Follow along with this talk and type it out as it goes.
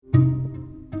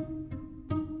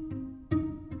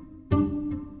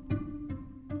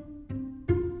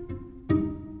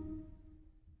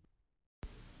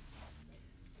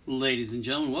Ladies and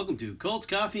gentlemen, welcome to Colts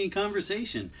Coffee and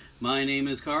Conversation. My name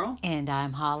is Carl. And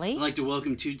I'm Holly. I'd like to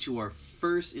welcome you to our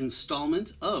first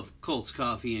installment of Colts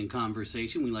Coffee and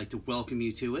Conversation. We'd like to welcome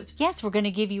you to it. Yes, we're going to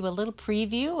give you a little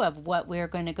preview of what we're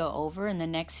going to go over in the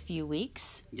next few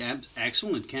weeks. Yeah,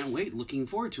 excellent. Can't wait. Looking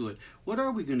forward to it. What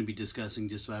are we going to be discussing,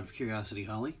 just out of curiosity,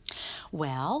 Holly?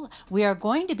 Well, we are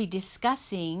going to be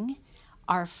discussing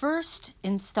our first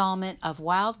installment of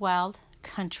Wild Wild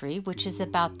Country, which is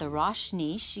about the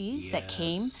Rajneeshis that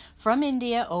came from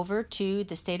India over to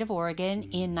the state of Oregon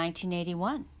in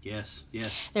 1981. Yes.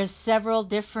 There's several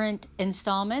different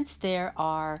installments. There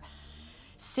are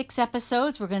 6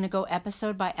 episodes. We're going to go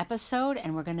episode by episode,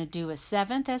 and we're going to do a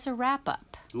 7th as a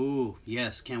wrap-up. Ooh,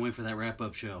 yes. Can't wait for that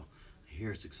wrap-up show. I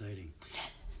hear it's exciting.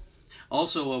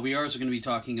 Also, we are also going to be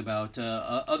talking about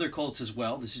other cults as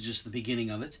well. This is just the beginning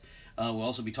of it. We'll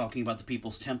also be talking about the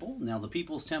People's Temple. Now, the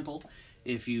People's Temple,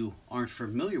 if you aren't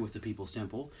familiar with the People's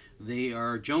Temple, they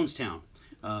are Jonestown.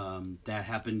 That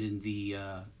happened in the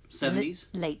 70s?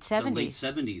 Late 70s. The late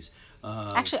 70s.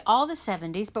 Actually, all the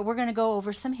 70s, but we're going to go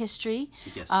over some history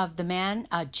of the man,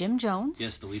 Jim Jones.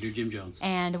 Yes, the leader, Jim Jones.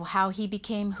 And how he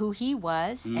became who he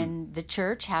was, and the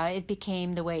church, how it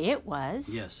became the way it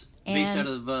was. Yes. Based out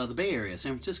of the Bay Area,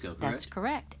 San Francisco, correct? That's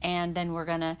correct. And then we're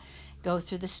going to go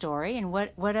through the story and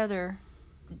what other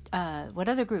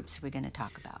groups are we going to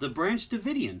talk about? The Branch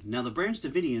Davidian. Now, the Branch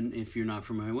Davidian, if you're not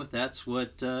familiar with, that's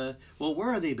what. Where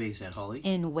are they based at, Holly?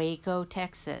 In Waco,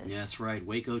 Texas. Yeah, that's right,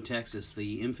 Waco, Texas.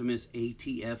 The infamous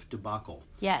ATF debacle.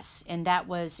 Yes, and that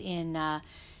was in the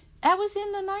 90s. That was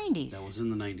in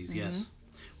the 90s. Yes.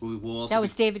 That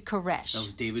was David Koresh. That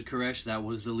was David Koresh. That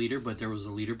was the leader, but there was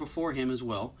a leader before him as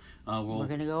well. We're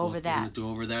going to go over that. We're going to go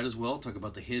over that as well. Talk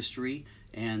about the history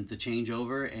and the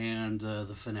changeover and the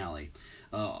finale.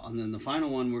 And then the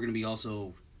final one we're going to be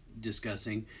also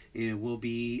discussing, it will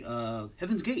be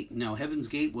Heaven's Gate. Now, Heaven's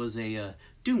Gate was a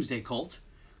doomsday cult.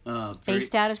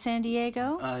 Based out of San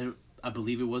Diego? I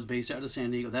believe it was based out of San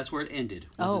Diego. That's where it ended,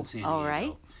 was in San Diego. All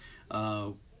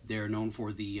right. They're known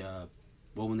for the...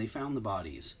 when they found the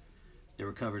bodies, they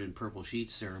were covered in purple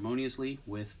sheets ceremoniously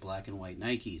with black and white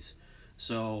Nikes.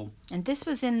 And this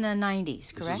was in the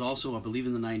 90s, correct? This was also, I believe,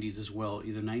 in the 90s as well,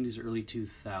 either 90s or early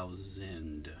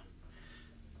 2000.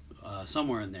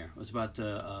 Somewhere in there. It was about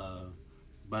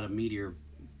a meteor,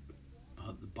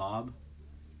 Bob.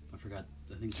 I forgot.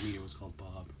 I think the meteor was called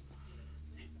Bob.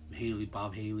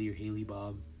 Bob Haley or Haley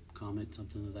Bob comet,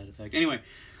 something to that effect. Anyway,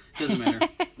 doesn't matter.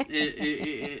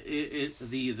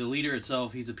 The leader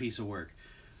itself, he's a piece of work.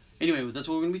 Anyway, that's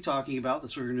what we're going to be talking about.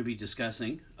 That's what we're going to be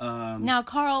discussing. Now,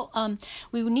 Carl,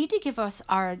 we need to give us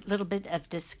our little bit of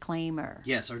disclaimer.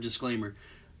 Yes, our disclaimer.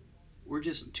 We're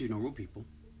just 2 normal people.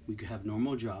 We have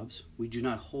normal jobs. We do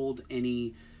not hold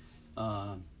any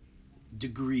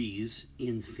degrees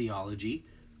in theology.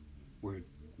 We're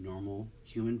normal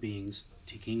human beings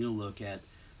taking a look at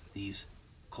these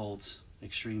cults,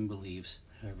 extreme beliefs,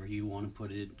 however you want to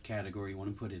put it, category you want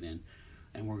to put it in.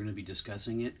 And we're going to be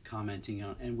discussing it, commenting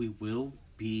on it, and we will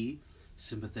be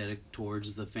sympathetic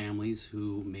towards the families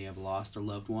who may have lost a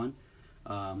loved one.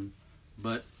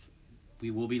 But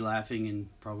we will be laughing and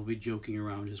probably joking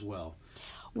around as well.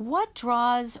 What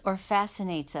draws or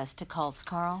fascinates us to cults,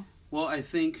 Carl? Well, I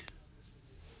think,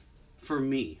 for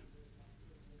me,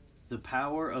 the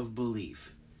power of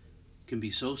belief can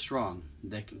be so strong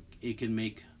that it can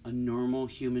make a normal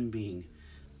human being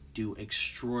do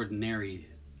extraordinary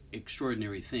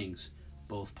things,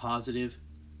 both positive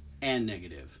and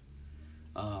negative.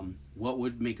 What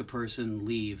would make a person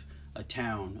leave a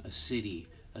town, a city,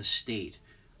 a state,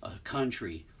 a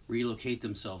country, relocate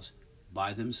themselves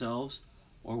by themselves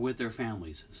or with their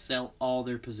families, sell all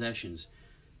their possessions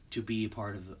to be a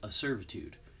part of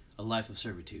a life of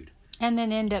servitude. And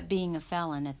then end up being a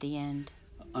felon at the end.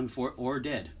 Or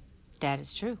dead. That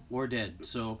is true. Or dead.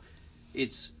 So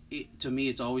to me,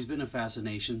 it's always been a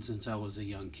fascination since I was a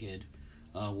young kid.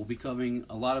 We'll be covering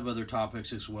a lot of other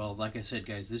topics as well. Like I said,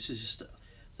 guys, this is just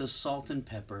the salt and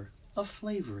pepper of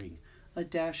flavoring. A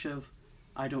dash of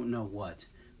I don't know what.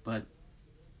 But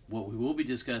what we will be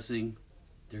discussing,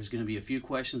 there's going to be a few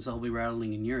questions I'll be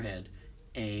rattling in your head.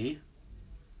 A,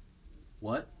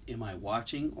 what am I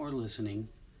watching or listening?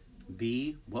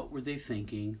 B, what were they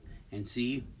thinking? And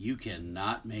C, you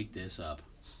cannot make this up.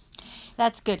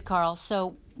 That's good, Carl.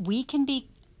 So we can be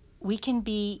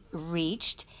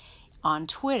reached on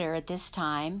Twitter at this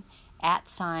time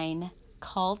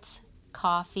 @Cults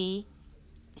Coffee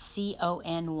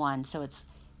CON1. So it's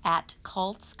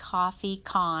 @Cults Coffee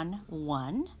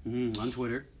Con1. On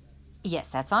Twitter. Yes,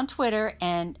 that's on Twitter,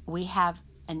 and we have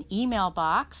an email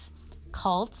box,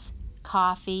 cultscoffeecon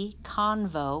Coffee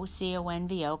Convo,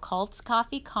 CONVO, Cults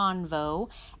Coffee Convo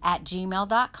at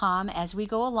gmail.com. As we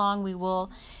go along, we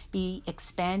will be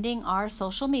expanding our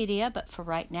social media, but for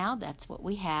right now, that's what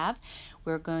we have.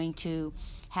 We're going to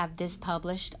have this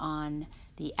published on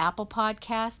the Apple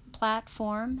Podcast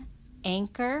platform,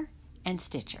 Anchor, and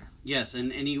Stitcher. Yes,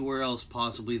 and anywhere else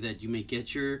possibly that you may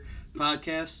get your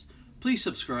podcasts. Please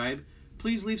subscribe.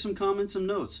 Please leave some comments, some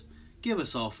notes. Give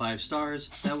us all 5 stars.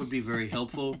 That would be very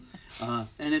helpful.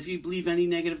 And if you leave any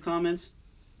negative comments,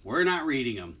 we're not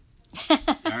reading them.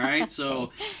 All right?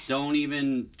 So don't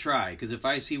even try. Because if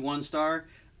I see 1 star,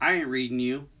 I ain't reading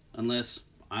you unless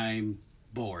I'm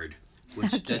bored.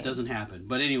 Which that doesn't happen.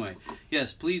 But anyway,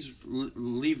 yes, please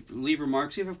leave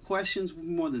remarks. If you have questions, we're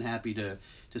more than happy to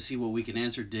see what we can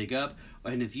answer, dig up.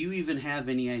 And if you even have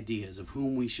any ideas of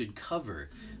whom we should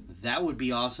cover, that would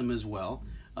be awesome as well.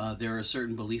 There are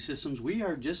certain belief systems we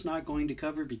are just not going to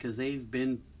cover because they've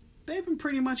been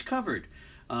pretty much covered.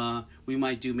 We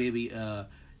might do maybe a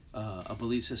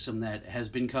belief system that has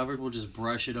been covered. We'll just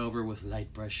brush it over with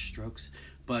light brush strokes.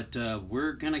 But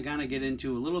we're gonna kind of get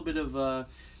into a little bit of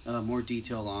more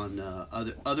detail on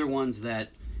other ones that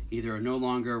either are no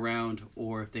longer around,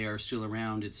 or if they are still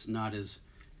around, it's not as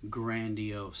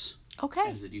grandiose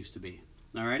as it used to be.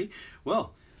 Alrighty?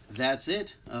 Well, that's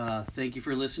it. Thank you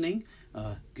for listening.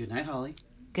 Good night, Holly.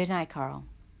 Good night, Carl.